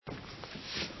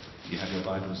If you have your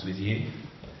Bibles with you,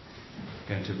 I'm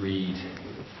going to read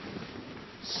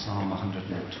Psalm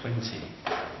 120.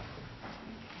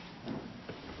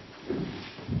 The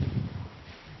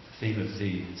theme of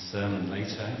the sermon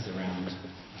later is around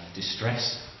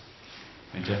distress.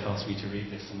 When Jeff asked me to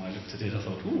read this and I looked at it, I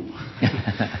thought, ooh,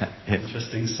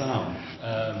 interesting psalm.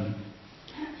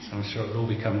 So I'm sure it will all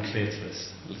become clear to us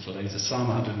a little later. Psalm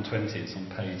 120, it's on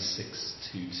page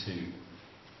 622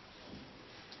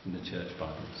 in the church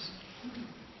Bibles.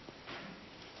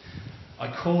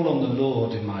 I call on the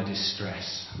Lord in my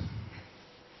distress,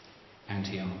 and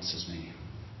he answers me.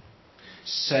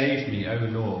 Save me, O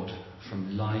Lord,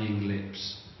 from lying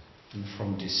lips and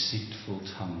from deceitful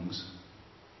tongues.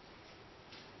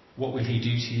 What will he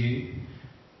do to you?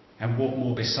 And what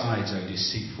more besides, O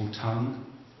deceitful tongue?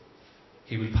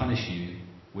 He will punish you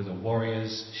with a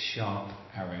warrior's sharp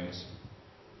arrows,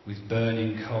 with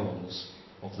burning coals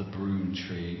of the broom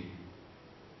tree.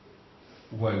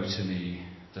 Woe to me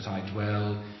that I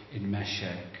dwell in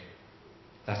Meshech,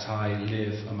 that I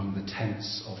live among the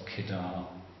tents of Kedar.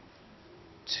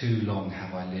 Too long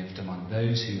have I lived among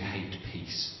those who hate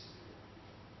peace.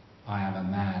 I am a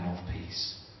man of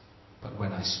peace, but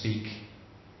when I speak,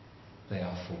 they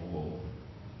are for war.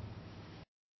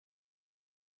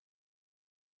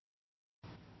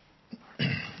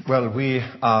 Well, we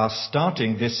are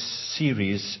starting this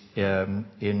series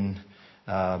in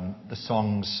the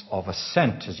Songs of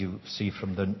Ascent, as you see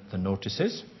from the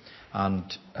notices,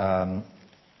 and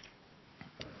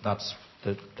that's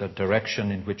the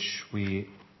direction in which we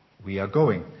are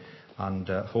going, and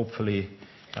hopefully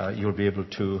you'll be able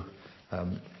to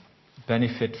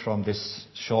benefit from this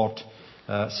short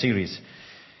series.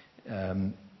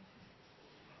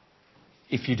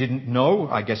 If you didn't know,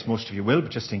 I guess most of you will,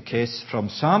 but just in case, from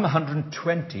Psalm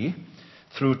 120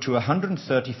 through to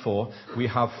 134, we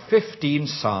have 15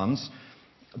 psalms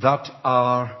that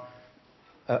are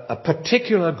a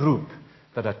particular group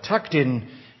that are tucked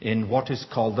in what is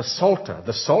called the Psalter.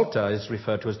 The Psalter is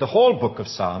referred to as the whole book of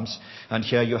Psalms, and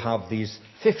here you have these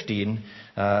 15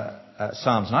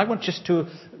 psalms. And I want just to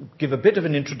give a bit of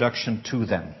an introduction to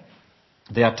them.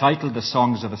 They are titled the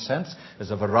Songs of Ascent.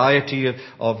 There's a variety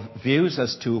of views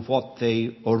as to what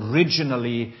they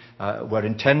originally were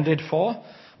intended for.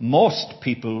 Most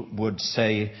people would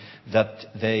say that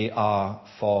they are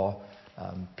for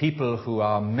people who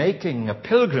are making a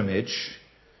pilgrimage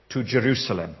to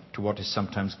Jerusalem, to what is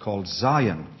sometimes called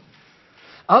Zion.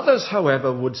 Others,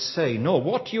 however, would say, no,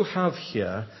 what you have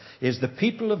here is the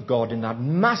people of God in that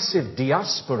massive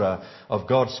diaspora of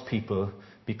God's people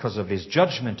because of his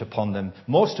judgment upon them,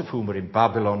 most of whom were in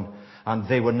Babylon, and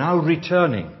they were now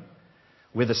returning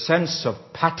with a sense of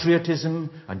patriotism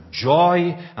and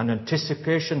joy and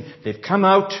anticipation. They've come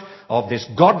out of this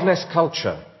godless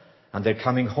culture, and they're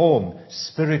coming home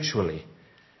spiritually.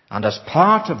 And as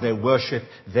part of their worship,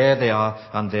 there they are,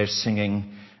 and they're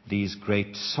singing these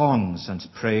great songs and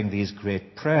praying these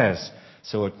great prayers.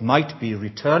 So it might be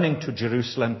returning to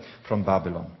Jerusalem from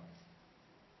Babylon,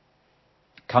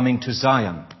 coming to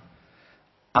Zion.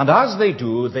 And as they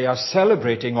do, they are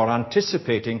celebrating or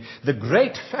anticipating the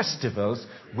great festivals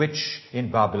which in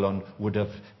Babylon would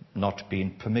have not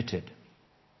been permitted.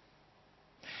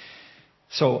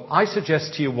 So I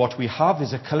suggest to you what we have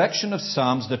is a collection of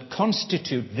psalms that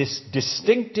constitute this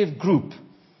distinctive group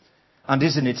and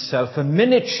is in itself a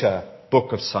miniature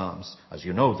book of psalms. As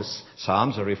you know, the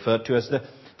psalms are referred to as the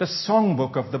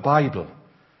songbook of the Bible,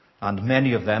 and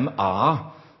many of them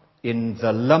are in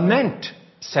the lament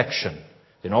section.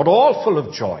 They're not all full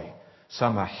of joy.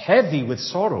 Some are heavy with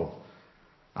sorrow.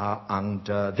 And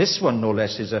this one, no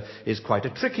less, is quite a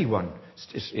tricky one.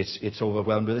 It's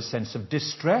overwhelmed with a sense of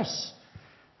distress,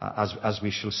 as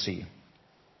we shall see.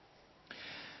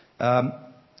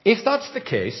 If that's the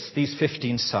case, these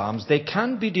 15 psalms, they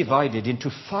can be divided into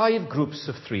 5 groups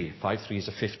of 3. 5 3s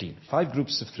are 15. 5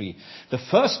 groups of 3. The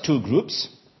first 2 groups,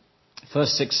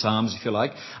 first 6 psalms, if you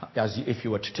like, if you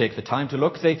were to take the time to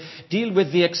look, they deal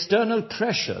with the external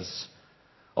pressures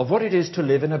of what it is to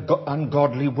live in an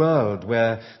ungodly world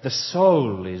where the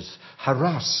soul is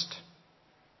harassed,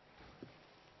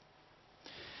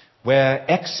 where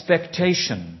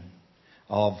expectation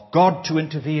of God to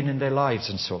intervene in their lives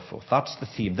and so forth. That's the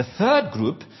theme. The third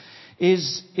group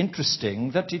is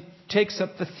interesting, that it takes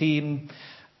up the theme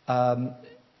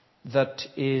that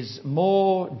is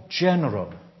more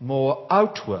general, more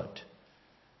outward.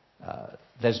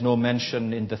 There's no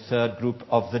mention in the third group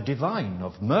of the divine,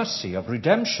 of mercy, of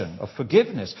redemption, of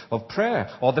forgiveness, of prayer,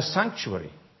 or the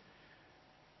sanctuary.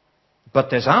 But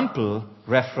there's ample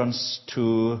reference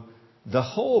to the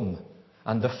home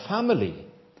and the family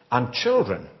and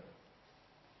children.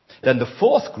 Then the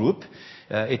fourth group,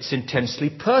 it's intensely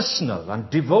personal and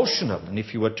devotional. And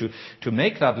if you were to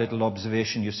make that little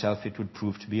observation yourself, it would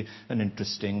prove to be an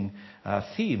interesting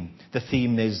theme. The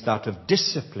theme is that of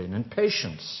discipline and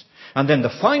patience. And then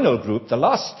the final group, the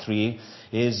last three,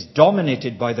 is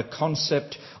dominated by the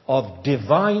concept of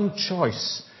divine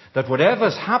choice. That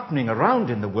whatever's happening around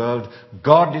in the world,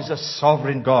 God is a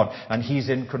sovereign God and He's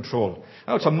in control.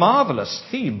 Now, it's a marvelous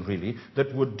theme, really,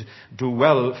 that would do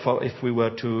well for if we were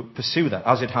to pursue that.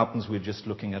 As it happens, we're just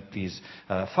looking at these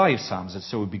 5 Psalms. And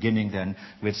so we're beginning then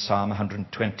with Psalm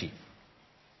 120.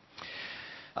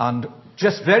 And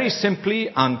just very simply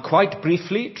and quite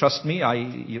briefly, trust me,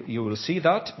 you will see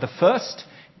that. The first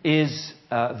is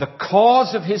the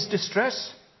cause of his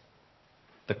distress.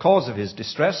 The cause of his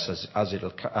distress as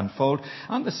it'll unfold.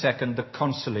 And the second, the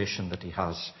consolation that he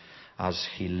has as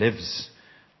he lives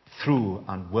through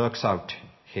and works out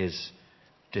his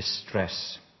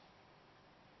distress.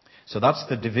 So that's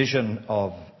the division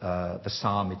of the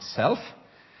psalm itself.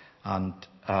 And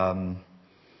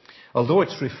although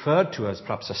it's referred to as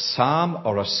perhaps a psalm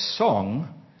or a song,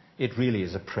 it really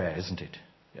is a prayer, isn't it?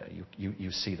 Yeah,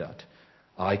 you see that.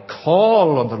 I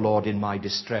call on the Lord in my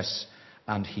distress,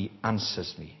 and He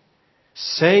answers me.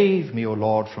 Save me, O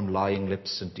Lord, from lying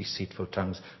lips and deceitful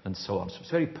tongues, and so on. So it's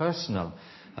a very personal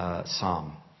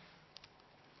psalm.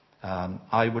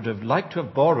 I would have liked to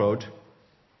have borrowed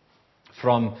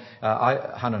from,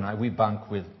 Hannah and I, we bank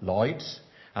with Lloyd's,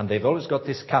 and they've always got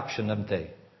this caption, haven't they?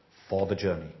 For the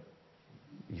journey.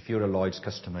 If you're a Lloyd's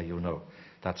customer, you'll know.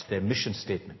 That's their mission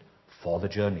statement. For the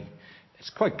journey.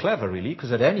 It's quite clever, really,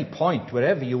 because at any point,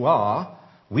 wherever you are,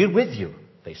 we're with you,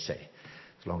 they say.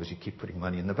 As long as you keep putting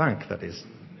money in the bank, that is.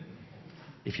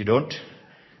 If you don't,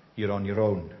 you're on your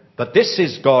own. But this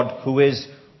is God who is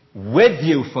with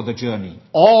you for the journey.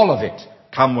 All of it,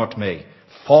 come what may.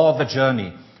 For the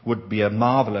journey would be a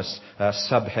marvelous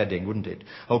subheading, wouldn't it?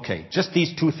 Okay, just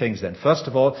these 2 things then. First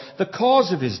of all, the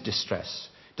cause of his distress.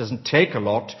 It doesn't take a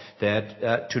lot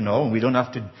there to know, and we don't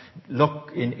have to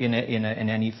look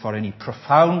for any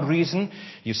profound reason.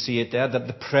 You see it there, that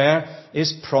the prayer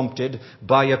is prompted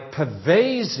by a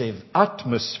pervasive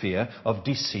atmosphere of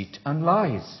deceit and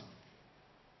lies.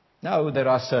 Now, there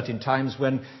are certain times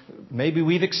when maybe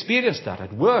we've experienced that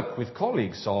at work with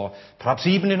colleagues, or perhaps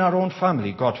even in our own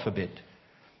family, God forbid.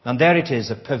 And there it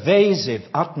is, a pervasive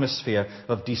atmosphere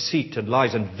of deceit and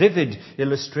lies, and vivid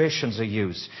illustrations are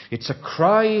used. It's a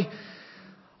cry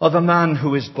of a man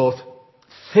who is both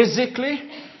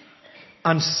physically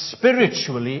and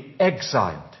spiritually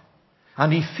exiled.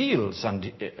 And he feels,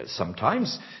 and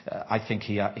sometimes I think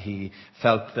he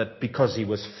felt that because he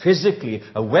was physically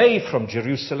away from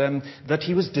Jerusalem, that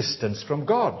he was distanced from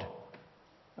God.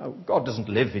 God doesn't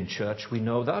live in church, we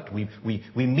know that. We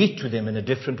meet with Him in a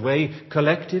different way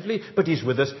collectively, but He's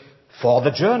with us for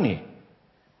the journey.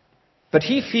 But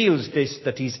he feels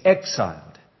that he's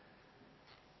exiled.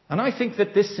 And I think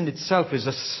that this in itself is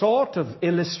a sort of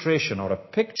illustration or a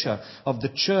picture of the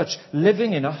church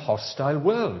living in a hostile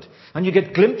world. And you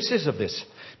get glimpses of this.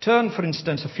 Turn, for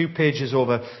instance, a few pages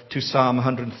over to Psalm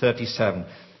 137.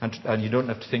 And you don't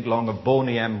have to think long of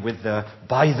Boney M. with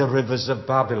By the Rivers of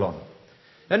Babylon.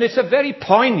 And it's a very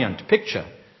poignant picture.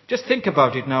 Just think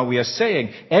about it now. We are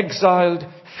saying exiled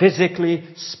physically,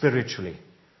 spiritually.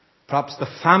 Perhaps the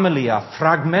family are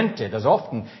fragmented, as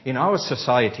often in our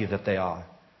society that they are.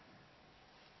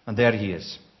 And there he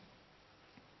is.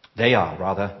 They are,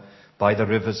 rather, by the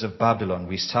rivers of Babylon.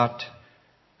 We sat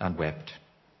and wept.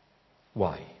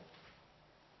 Why?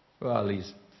 Well,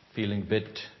 he's feeling a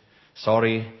bit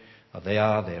sorry.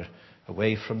 They're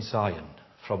away from Zion,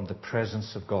 from the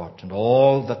presence of God, and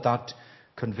all that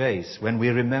conveys. When we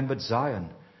remembered Zion,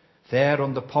 there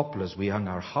on the poplars we hung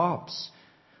our harps,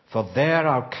 for there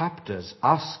our captors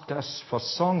asked us for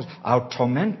songs. Our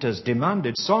tormentors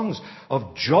demanded songs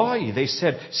of joy. They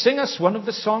said, sing us one of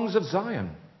the songs of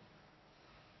Zion.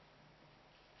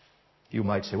 You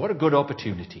might say, what a good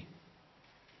opportunity.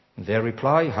 And their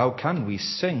reply, how can we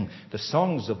sing the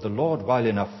songs of the Lord while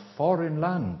in a foreign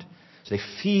land? So they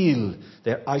feel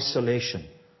their isolation.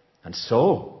 And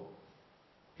so,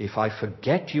 if I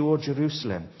forget you, O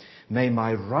Jerusalem, may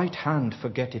my right hand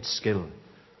forget its skill,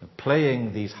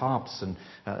 playing these harps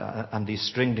and these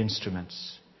stringed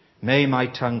instruments. May my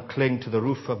tongue cling to the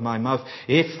roof of my mouth,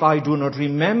 if I do not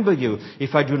remember you,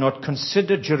 if I do not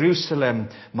consider Jerusalem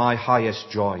my highest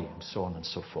joy, and so on and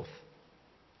so forth.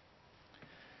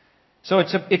 So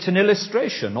it's an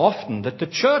illustration often that the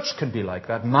church can be like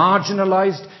that,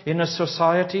 marginalized in a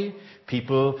society,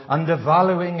 people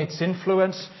undervaluing its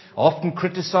influence, often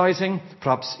criticizing,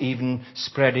 perhaps even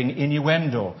spreading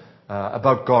innuendo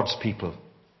about God's people.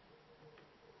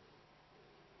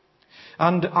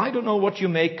 And I don't know what you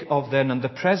make of then and the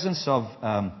presence of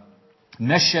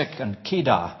Meshach and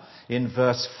Kedar in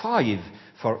verse 5,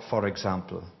 for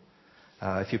example.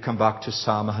 If you come back to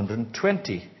Psalm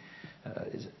 120.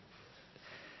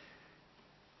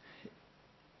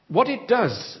 What it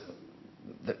does,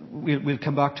 we'll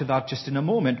come back to that just in a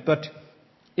moment, but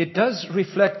it does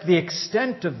reflect the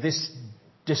extent of this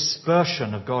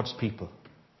dispersion of God's people.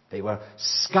 They were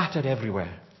scattered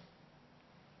everywhere.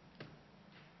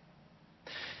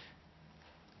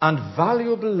 And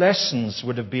valuable lessons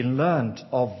would have been learned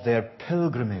of their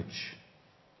pilgrimage,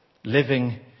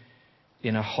 living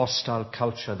in a hostile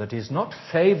culture that is not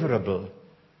favorable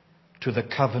to the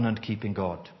covenant-keeping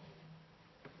God.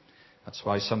 That's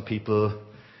why some people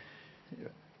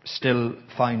still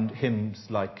find hymns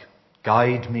like,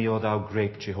 "Guide me, O thou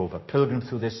great Jehovah, pilgrim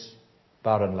through this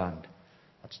barren land."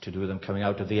 That's to do with them coming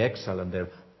out of the exile and their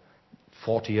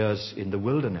 40 years in the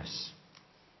wilderness.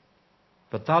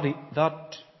 But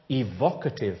that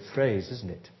evocative phrase,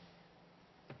 isn't it?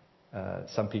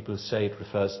 Some people say it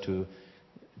refers to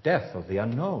death of the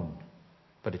unknown.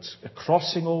 But it's a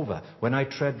crossing over. When I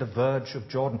tread the verge of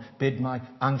Jordan, bid my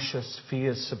anxious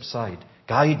fears subside.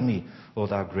 Guide me, O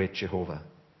thou great Jehovah.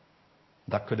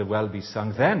 That could have well be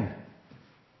sung then.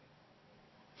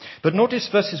 But notice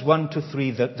verses 1 to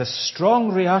 3, that the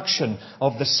strong reaction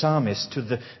of the psalmist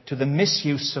to the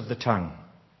misuse of the tongue.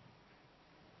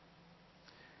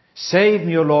 Save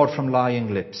me, O Lord, from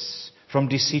lying lips, from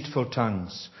deceitful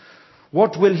tongues.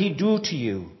 What will he do to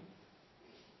you?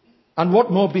 And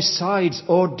what more besides,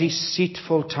 O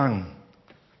deceitful tongue?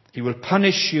 He will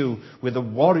punish you with a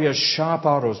warrior's sharp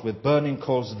arrows, with burning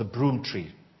coals of the broom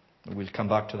tree. We'll come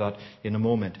back to that in a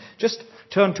moment. Just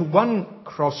turn to one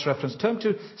cross-reference. Turn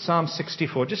to Psalm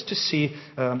 64, just to see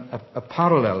a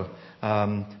parallel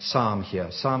psalm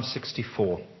here. Psalm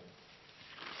 64.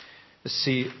 Let's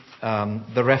see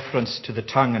the reference to the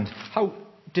tongue and how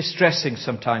distressing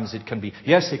sometimes it can be.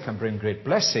 Yes, it can bring great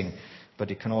blessing, but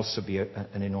it can also be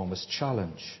an enormous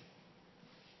challenge.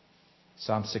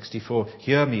 Psalm 64,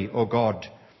 hear me, O God,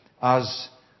 as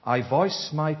I voice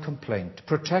my complaint.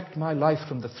 Protect my life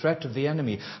from the threat of the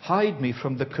enemy. Hide me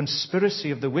from the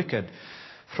conspiracy of the wicked,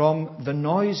 from the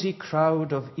noisy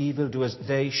crowd of evildoers.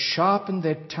 They sharpen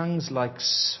their tongues like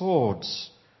swords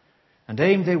and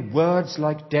aim their words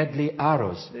like deadly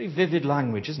arrows. Very vivid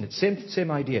language, isn't it? Same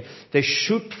idea. They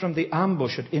shoot from the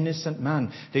ambush at innocent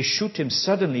man. They shoot him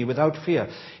suddenly without fear.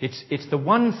 It's the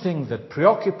one thing that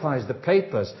preoccupies the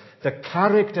papers, the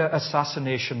character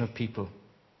assassination of people.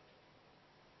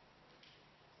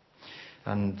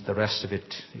 And the rest of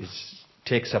it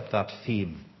takes up that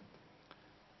theme.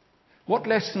 What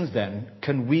lessons then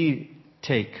can we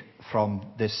take from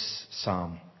this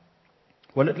psalm?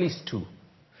 Well, at least two.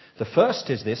 The first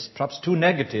is this, perhaps two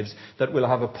negatives that will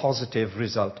have a positive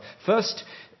result. First,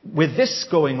 with this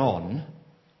going on,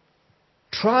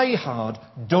 try hard,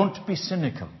 don't be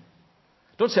cynical.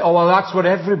 Don't say, oh, well, that's what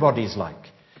everybody's like,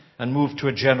 and move to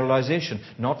a generalization.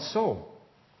 Not so.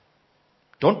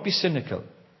 Don't be cynical.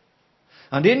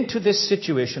 And into this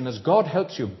situation, as God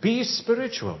helps you, be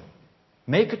spiritual.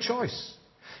 Make a choice.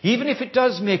 Even if it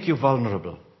does make you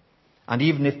vulnerable. And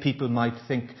even if people might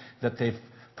think that they've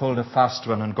pulled a fast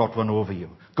one and got one over you.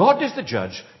 God is the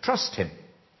judge. Trust him.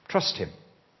 Trust him.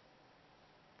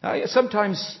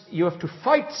 Sometimes you have to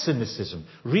fight cynicism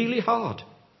really hard.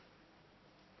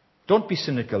 Don't be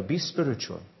cynical. Be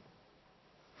spiritual.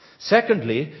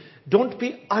 Secondly, don't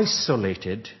be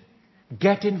isolated.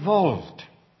 Get involved.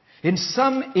 In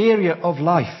some area of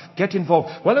life, get involved.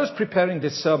 While I was preparing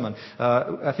this sermon,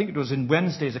 I think it was in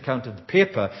Wednesday's account of the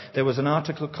paper, there was an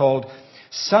article called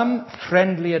Some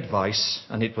Friendly Advice,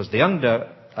 and it was the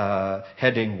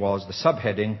heading was the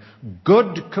subheading,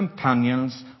 Good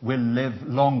Companions Will Live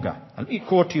Longer. And let me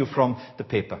quote to you from the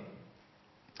paper.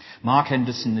 Mark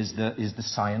Henderson is the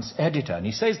science editor, and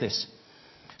he says this.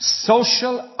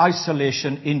 Social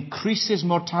isolation increases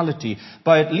mortality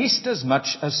by at least as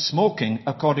much as smoking,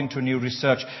 according to new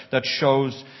research that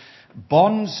shows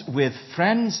bonds with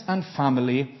friends and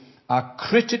family are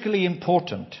critically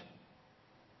important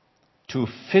to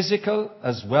physical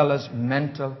as well as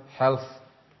mental health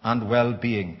and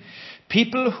well-being.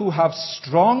 People who have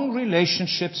strong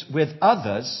relationships with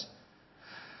others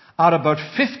are about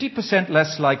 50%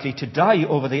 less likely to die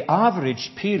over the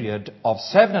average period of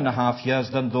 7.5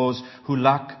 years than those who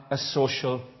lack a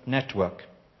social network.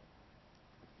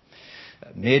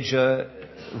 Major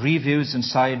reviews and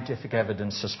scientific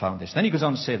evidence has found this. Then he goes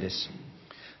on to say this.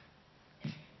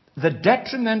 The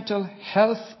detrimental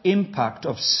health impact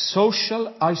of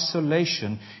social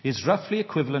isolation is roughly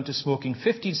equivalent to smoking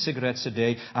 15 cigarettes a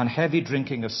day and heavy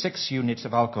drinking of 6 units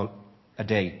of alcohol a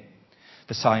day,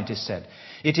 the scientist said.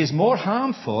 It is more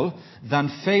harmful than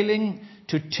failing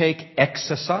to take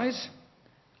exercise,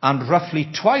 and roughly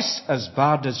twice as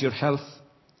bad as your health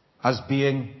as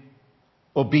being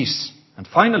obese. And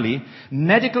finally,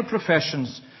 medical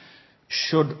professions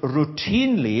should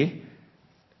routinely,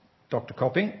 Dr.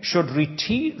 Copping, should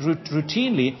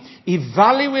routinely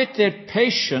evaluate their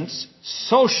patients'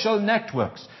 social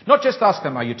networks. Not just ask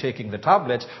them, are you taking the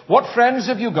tablets? What friends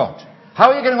have you got? How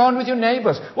are you getting on with your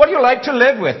neighbours? What do you like to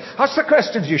live with? That's the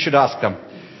questions you should ask them.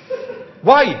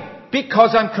 Why?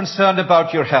 Because I'm concerned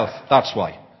about your health. That's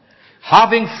why.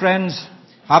 Having friends,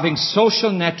 having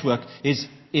social network is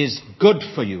good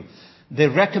for you. They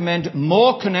recommend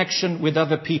more connection with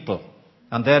other people.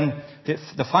 And then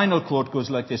the final quote goes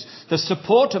like this. The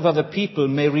support of other people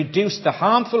may reduce the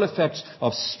harmful effects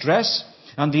of stress,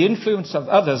 and the influence of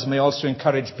others may also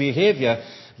encourage behavior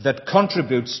that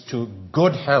contributes to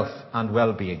good health and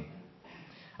well-being.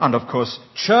 And of course,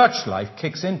 church life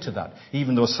kicks into that,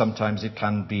 even though sometimes it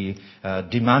can be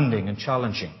demanding and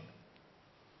challenging.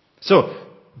 So,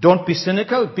 don't be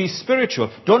cynical, be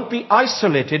spiritual. Don't be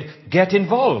isolated, get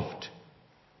involved.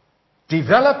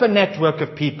 Develop a network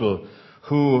of people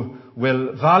who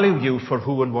will value you for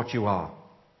who and what you are,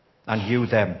 and you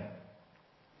them.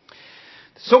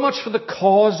 So much for the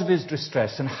cause of his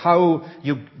distress and how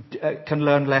you can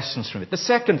learn lessons from it. The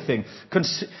second thing,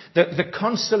 the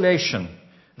consolation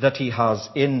that he has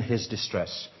in his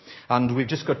distress. And we've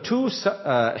just got two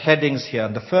headings here.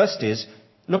 And the first is,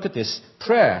 look at this,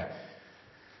 prayer.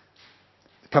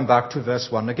 Come back to verse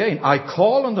 1 again. I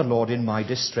call on the Lord in my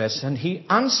distress, and he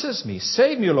answers me.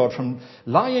 Save me, O Lord, from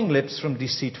lying lips, from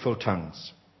deceitful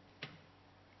tongues.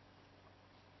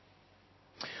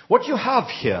 What you have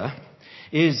here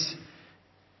is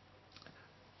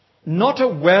not a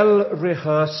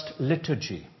well-rehearsed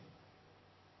liturgy,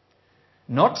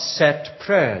 not set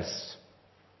prayers,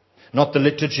 not the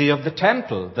liturgy of the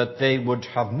temple that they would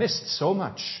have missed so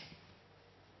much.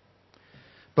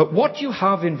 But what you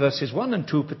have in verses 1 and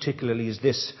 2 particularly is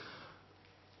this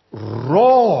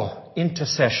raw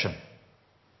intercession.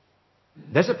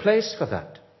 There's a place for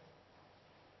that.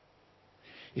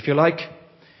 If you like,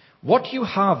 what you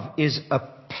have is a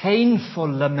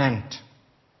painful lament,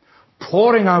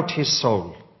 pouring out his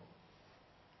soul.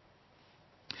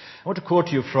 I want to quote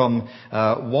you from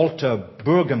Walter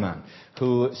Brueggemann,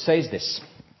 who says this.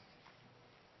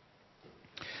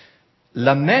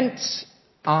 Laments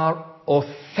are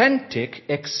authentic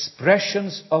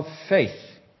expressions of faith,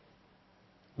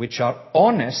 which are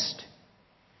honest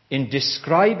in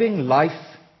describing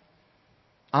life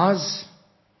as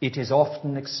it is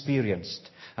often experienced.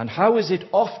 And how is it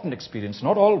often experienced?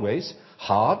 Not always.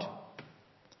 Hard,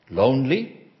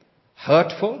 lonely,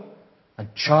 hurtful,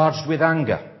 and charged with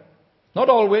anger. Not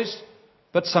always,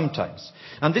 but sometimes.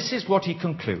 And this is what he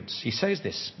concludes. He says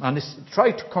this, and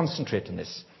try to concentrate on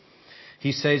this.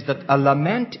 He says that a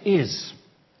lament is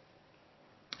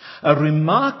a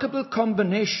remarkable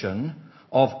combination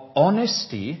of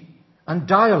honesty and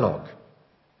dialogue.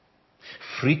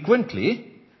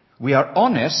 Frequently, we are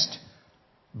honest,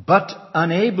 but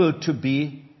unable to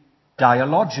be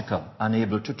dialogical,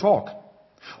 unable to talk.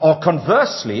 Or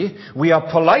conversely, we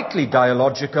are politely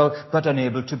dialogical, but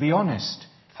unable to be honest.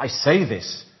 If I say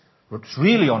this, it's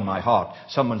really on my heart,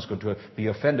 someone's going to be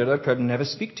offended, they'll probably never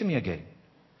speak to me again.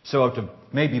 So out of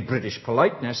maybe British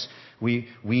politeness, we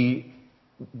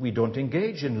don't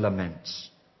engage in laments.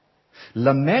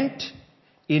 Lament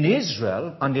in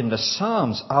Israel and in the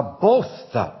Psalms are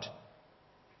both that.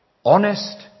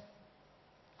 Honest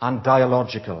and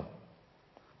dialogical.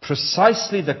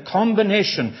 Precisely the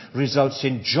combination results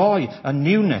in joy and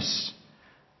newness,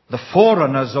 the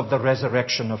forerunners of the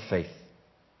resurrection of faith.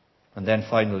 And then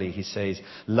finally he says,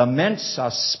 laments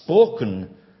are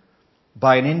spoken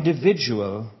by an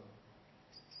individual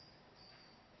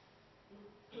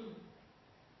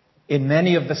in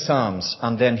many of the Psalms.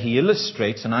 And then he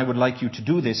illustrates, and I would like you to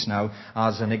do this now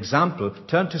as an example.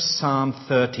 Turn to Psalm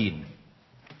 13.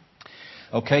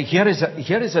 Okay, here is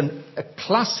a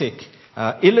classic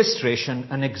illustration,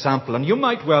 an example. And you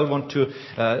might well want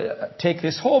to take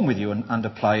this home with you and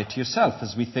apply it to yourself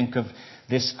as we think of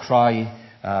this cry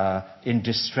in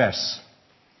distress.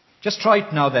 Just try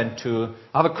it now then to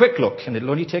have a quick look, and it'll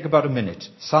only take about a minute.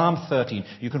 Psalm 13.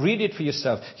 You can read it for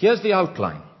yourself. Here's the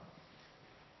outline,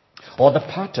 or the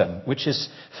pattern, which is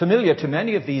familiar to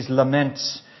many of these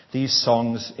laments, these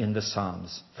songs in the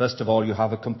Psalms. First of all, you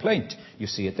have a complaint. You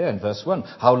see it there in verse 1.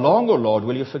 How long, O Lord,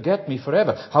 will you forget me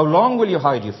forever? How long will you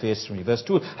hide your face from me? Verse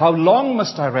 2. How long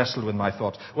must I wrestle with my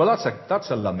thoughts? Well,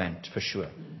 that's a lament for sure.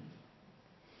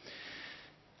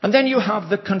 And then you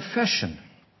have the confession.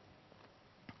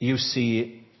 you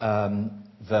see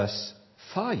verse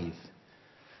 5.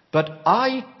 But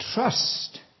I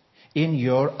trust in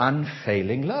your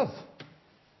unfailing love.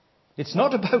 It's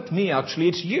not about me, actually,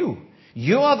 it's you.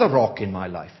 You are the rock in my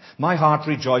life. My heart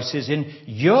rejoices in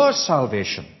your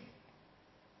salvation.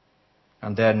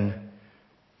 And then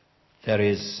there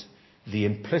is the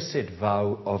implicit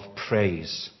vow of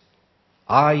praise.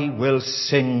 I will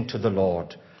sing to the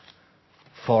Lord,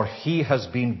 for he has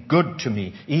been good to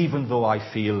me, even though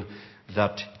I feel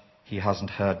that he hasn't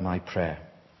heard my prayer.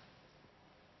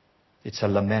 It's a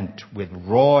lament with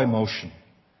raw emotion.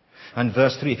 And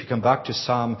verse 3, if you come back to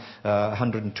Psalm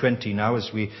 120 now,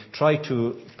 as we try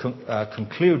to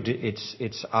conclude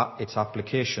its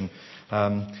application,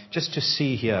 just to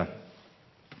see here,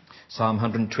 Psalm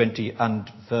 120 and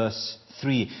verse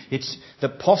 3. It's the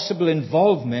possible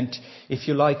involvement, if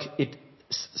you like.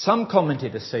 Some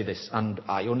commentators say this, and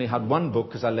I only had one book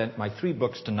because I lent my 3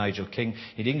 books to Nigel King.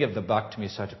 He didn't give them back to me,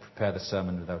 so I had to prepare the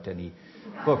sermon without any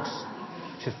books,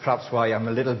 which is perhaps why I'm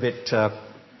a little bit...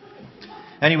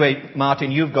 Anyway,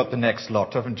 Martin, you've got the next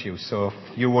lot, haven't you? So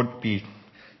you won't be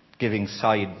giving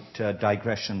side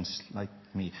digressions like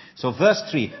me. So verse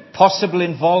 3, possible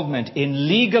involvement in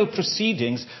legal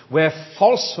proceedings where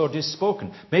falsehood is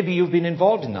spoken. Maybe you've been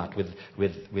involved in that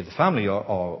with family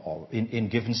or in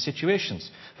given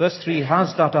situations. Verse 3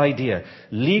 has that idea.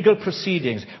 Legal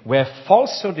proceedings where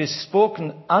falsehood is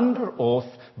spoken under oath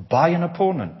by an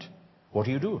opponent. What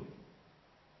do?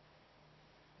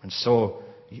 And so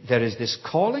there is this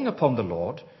calling upon the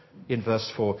Lord in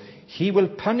verse 4. He will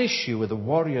punish you with a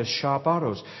warrior's sharp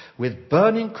arrows, with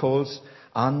burning coals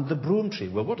and the broom tree.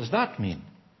 Well, what does that mean?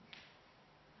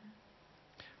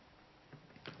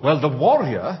 Well, the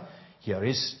warrior here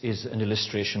is an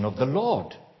illustration of the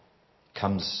Lord.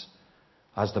 Comes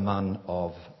as the man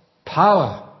of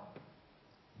power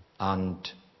and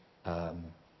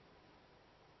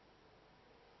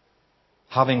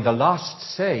having the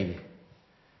last say.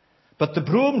 But the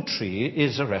broom tree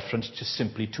is a reference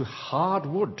simply to hard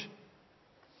wood,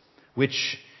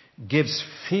 which gives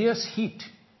fierce heat.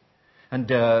 And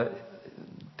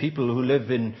people who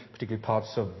live in particular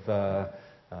parts of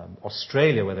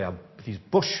Australia where there are these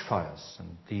bushfires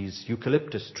and these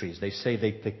eucalyptus trees, they say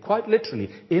they quite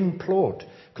literally implode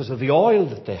because of the oil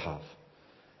that they have.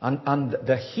 And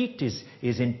the heat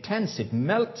is intense, it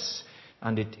melts,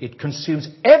 and it consumes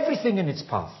everything in its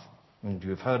path. And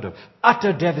you've heard of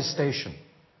utter devastation.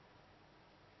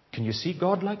 Can you see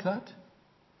God like that?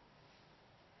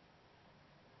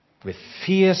 With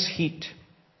fierce heat.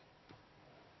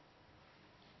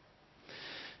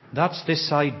 That's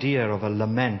this idea of a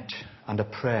lament and a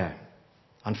prayer.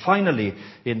 And finally,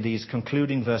 in these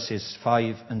concluding verses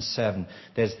 5 and 7,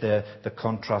 there's the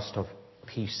contrast of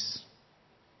peace.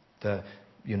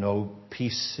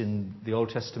 Peace in the Old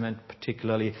Testament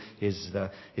particularly is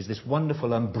this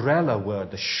wonderful umbrella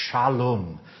word, the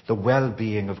shalom, the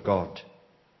well-being of God.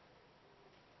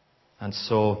 And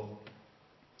so,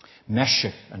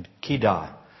 Meshech and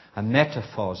Kiddah are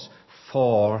metaphors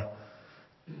for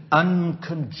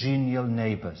uncongenial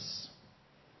neighbours.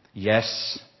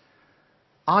 Yes,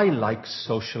 I like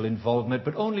social involvement,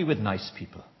 but only with nice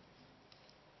people.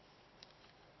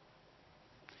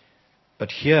 But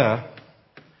here,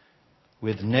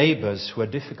 with neighbours who are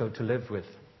difficult to live with.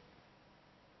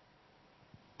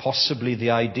 Possibly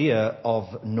the idea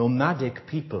of nomadic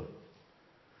people.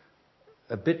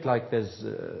 A bit like there's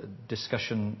a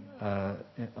discussion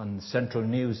on Central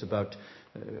News about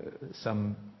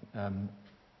some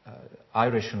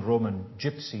Irish and Roman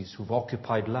gypsies who've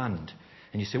occupied land.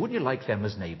 And you say, wouldn't you like them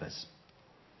as neighbours?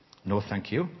 No,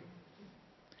 thank you.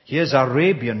 Here's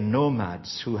Arabian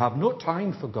nomads who have no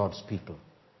time for God's people.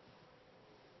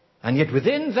 And yet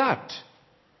within that,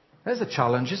 there's a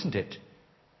challenge, isn't it?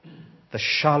 The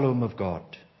shalom of God.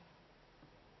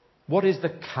 What is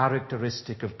the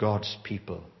characteristic of God's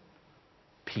people?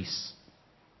 Peace.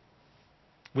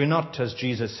 We're not, as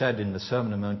Jesus said in the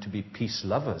Sermon on the Mount, to be peace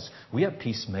lovers. We are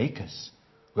peacemakers.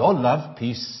 We all love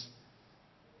peace.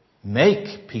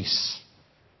 Make peace.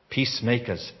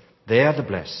 Peacemakers. They are the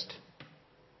blessed.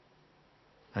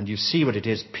 And you see what it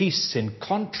is. Peace in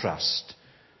contrast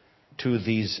to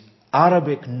these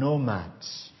Arabic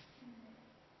nomads.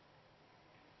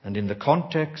 And in the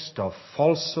context of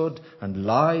falsehood and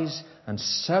lies and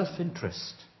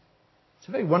self-interest. It's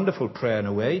a very wonderful prayer in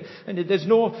a way. And there's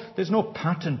no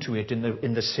pattern to it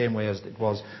in the same way as it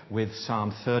was with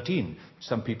Psalm 13.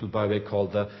 Some people, by the way, call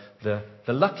the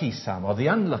lucky psalm or the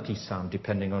unlucky psalm,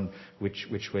 depending on which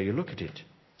way you look at it.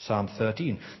 Psalm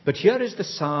 13. But here is the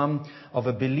psalm of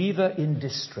a believer in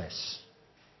distress.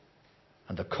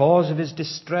 And the cause of his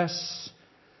distress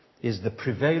is the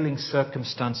prevailing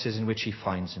circumstances in which he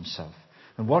finds himself.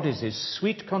 And what is his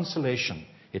sweet consolation?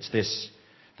 It's this,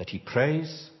 that he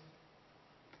prays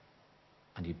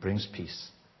and he brings peace.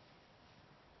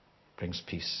 Brings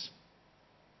peace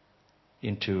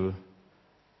into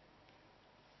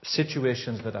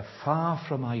situations that are far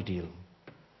from ideal.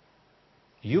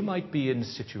 You might be in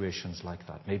situations like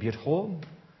that, maybe at home,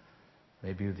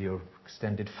 maybe with your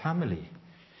extended family,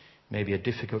 maybe a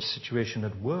difficult situation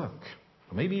at work,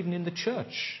 or maybe even in the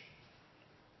church.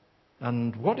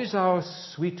 And what is our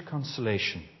sweet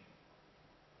consolation?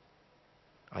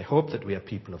 I hope that we are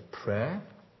people of prayer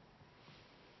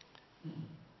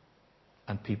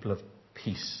and people of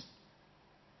peace,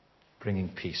 bringing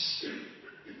peace,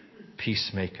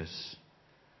 peacemakers.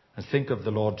 And think of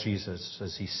the Lord Jesus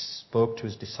as he spoke to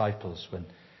his disciples when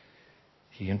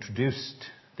he introduced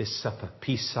this supper.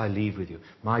 Peace I leave with you.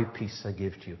 My peace I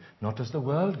give to you. Not as the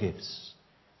world gives,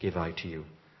 give I to you.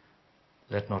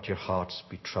 Let not your hearts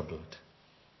be troubled,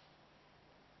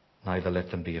 neither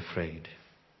let them be afraid.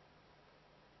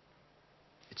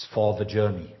 It's for the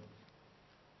journey.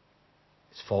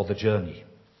 It's for the journey.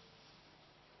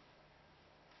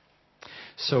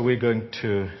 So we're going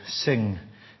to sing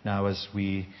now as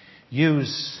we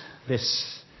use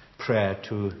this prayer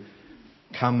to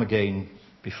come again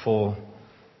before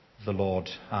the Lord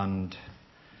and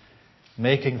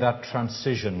making that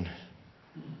transition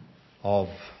of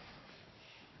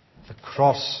the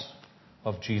cross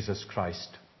of Jesus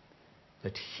Christ,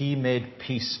 that he made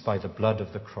peace by the blood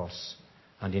of the cross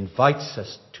and invites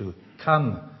us to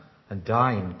come and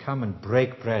dine, come and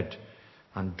break bread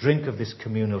and drink of this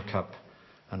communal cup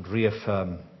and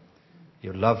reaffirm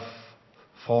your love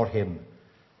for him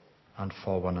and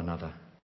for one another.